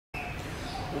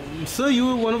Sir, you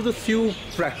were one of the few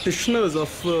practitioners of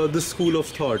this school of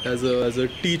thought, as a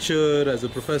teacher, as a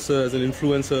professor, as an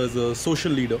influencer, as a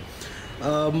social leader,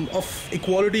 of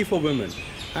equality for women.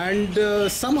 And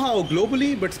somehow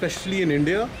globally, but especially in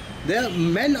India,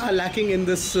 men are lacking in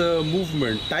this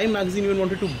movement. Time magazine even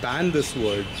wanted to ban this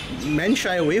word. Men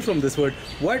shy away from this word.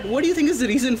 What do you think is the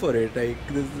reason for it?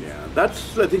 Yeah,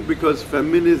 that's, I think, because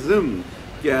feminism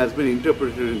has been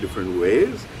interpreted in different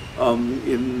ways.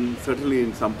 Certainly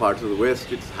in some parts of the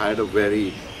West, it's had a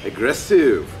very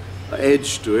aggressive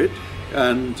edge to it,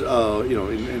 and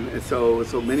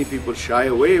so many people shy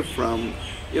away from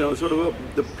sort of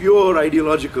the pure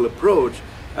ideological approach,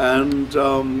 and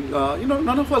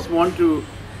none of us want to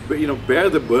bear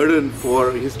the burden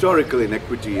for historical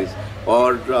inequities,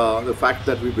 or the fact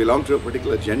that we belong to a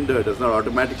particular gender does not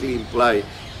automatically imply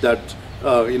that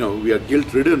we are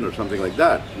guilt-ridden or something like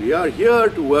that. We are here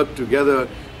to work together,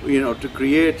 to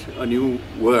create a new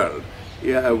world,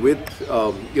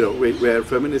 where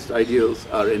feminist ideals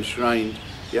are enshrined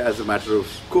as a matter of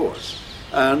course.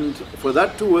 And for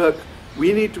that to work,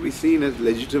 we need to be seen as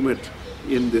legitimate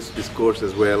in this discourse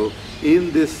as well,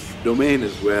 in this domain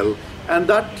as well, and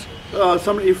that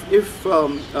some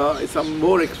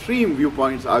more extreme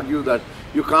viewpoints argue that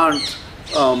you can't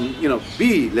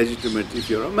be legitimate if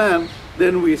you're a man,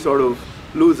 then we sort of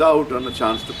lose out on a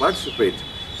chance to participate.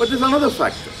 But there's another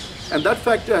factor, and that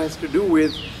factor has to do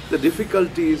with the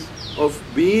difficulties of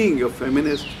being a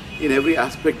feminist in every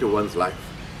aspect of one's life.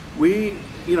 We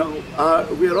are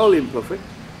all imperfect.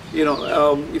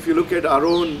 If you look at our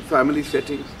own family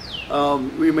settings,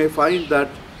 we may find that,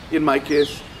 in my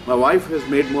case, my wife has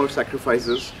made more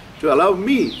sacrifices to allow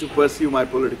me to pursue my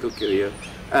political career,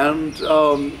 and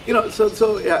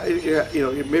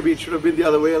maybe it should have been the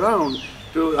other way around.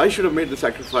 I should have made the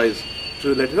sacrifice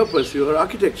to let her pursue her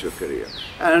architecture career.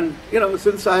 And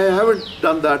since I haven't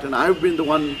done that, and I've been the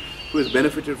one who has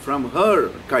benefited from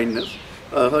her kindness,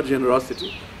 her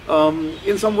generosity,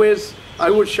 in some ways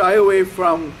I would shy away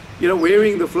from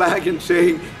waving the flag and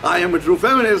saying I am a true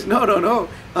feminist. No.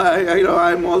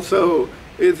 I'm also.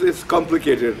 It's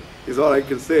complicated, is all I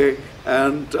can say.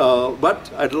 And but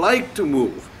I'd like to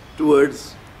move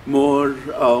towards more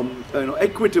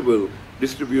equitable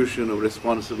distribution of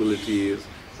responsibilities,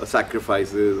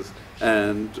 sacrifices,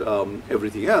 and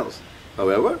everything else.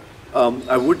 However,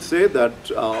 I would say that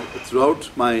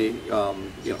throughout my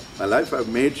my life, I've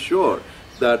made sure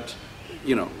that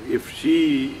if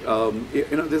she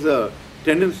there's a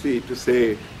tendency to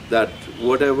say that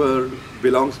whatever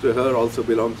belongs to her also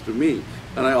belongs to me,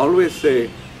 and I always say,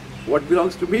 what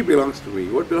belongs to me belongs to me.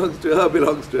 What belongs to her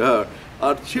belongs to her.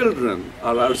 Our children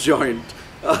are our joint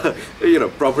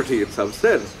property in some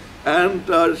sense. And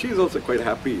she's also quite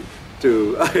happy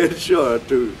to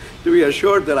be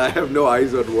assured that I have no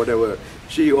eyes on whatever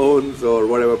she owns or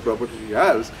whatever property she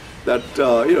has. That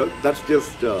that's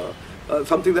just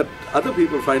something that other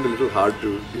people find a little hard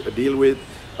to deal with.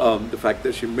 The fact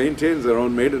that she maintains her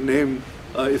own maiden name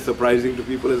is surprising to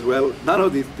people as well. None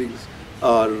of these things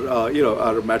are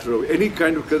are a matter of any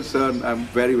kind of concern. I'm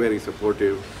very, very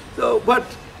supportive. So, but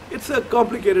it's a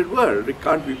complicated world. It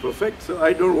can't be perfect. So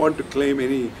I don't want to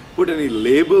put any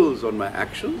labels on my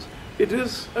actions. It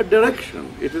is a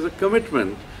direction. It is a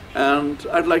commitment, and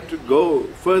I'd like to go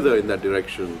further in that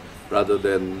direction rather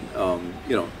than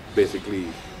basically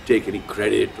take any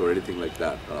credit or anything like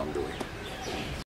that along the way.